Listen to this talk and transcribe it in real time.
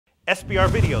SBR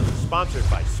Videos is sponsored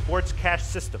by Sports Cash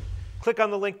System. Click on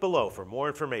the link below for more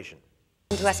information.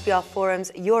 To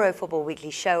SBRForum's Euro Football Weekly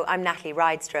Show, I'm Natalie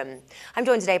Rydström. I'm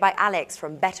joined today by Alex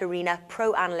from BetArena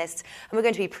Pro Analysts, and we're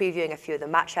going to be previewing a few of the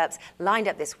matchups lined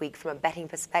up this week from a betting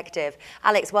perspective.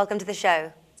 Alex, welcome to the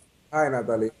show. Hi,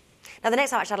 Natalie. Now, the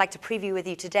next match I'd like to preview with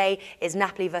you today is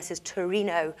Napoli versus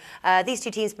Torino. These two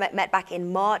teams met back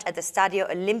in March at the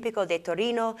Stadio Olimpico de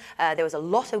Torino. There was a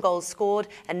lot of goals scored,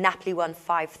 and Napoli won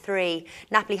 5-3.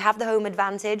 Napoli have the home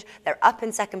advantage. They're up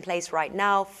in second place right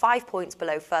now, 5 points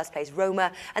below first place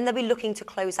Roma, and they'll be looking to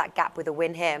close that gap with a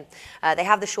win here. They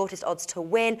have the shortest odds to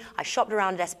win. I shopped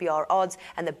around at SBR odds,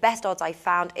 and the best odds I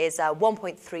found is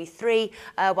 1.33,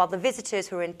 while the visitors,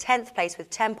 who are in 10th place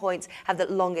with 10 points, have the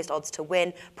longest odds to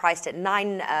win, priced at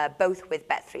 9, both with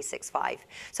Bet365.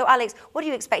 So, Alex, what are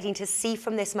you expecting to see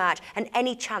from this match, and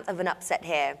any chance of an upset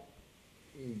here?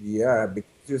 Yeah, because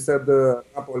you said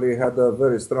Napoli had a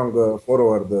very strong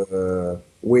forward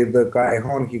with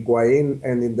Cajon Higuain,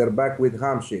 and in their back with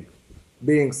Hamšík,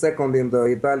 being second in the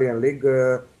Italian league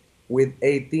with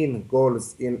 18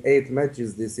 goals in 8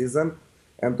 matches this season,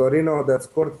 and Torino that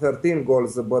scored 13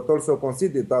 goals but also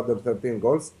conceded other 13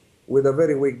 goals with a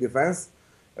very weak defense.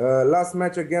 Last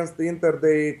match against Inter,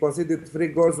 they conceded 3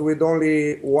 goals with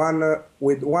only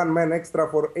one man extra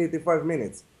for 85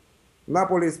 minutes.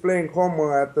 Napoli is playing home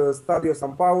at Stadio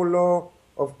San Paolo.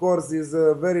 Of course, is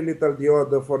very little the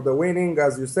odd for the winning,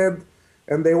 as you said,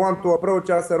 and they want to approach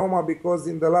us Roma because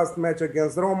in the last match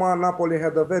against Roma, Napoli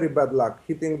had a very bad luck,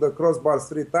 hitting the crossbars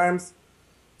 3 times.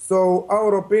 So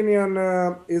our opinion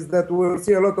is that we will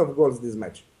see a lot of goals this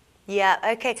match. Yeah,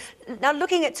 okay. Now,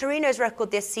 looking at Torino's record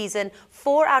this season,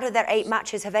 4 out of their 8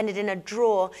 matches have ended in a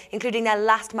draw, including their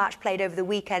last match played over the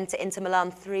weekend to Inter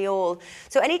Milan 3-3.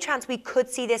 So any chance we could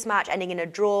see this match ending in a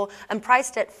draw? And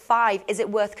priced at 5, is it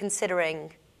worth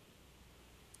considering?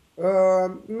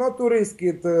 Not to risk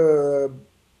it.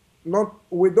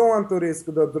 We don't want to risk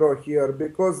the draw here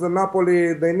because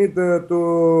Napoli, they need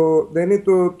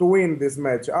to win this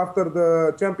match. After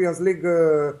the Champions League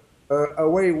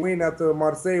away win at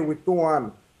Marseille with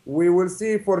 2-1. We will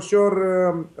see for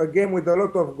sure a game with a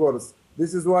lot of goals.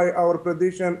 This is why our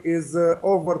prediction is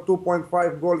over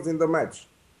 2.5 goals in the match.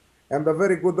 And the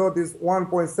very good odd is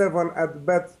 1.7 at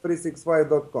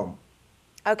bet365.com.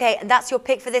 Okay, and that's your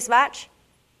pick for this match?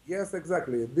 Yes,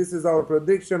 exactly. This is our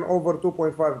prediction, over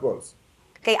 2.5 goals.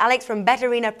 Okay, Alex from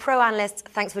BetArena Pro Analysts,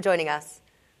 thanks for joining us.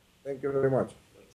 Thank you very much.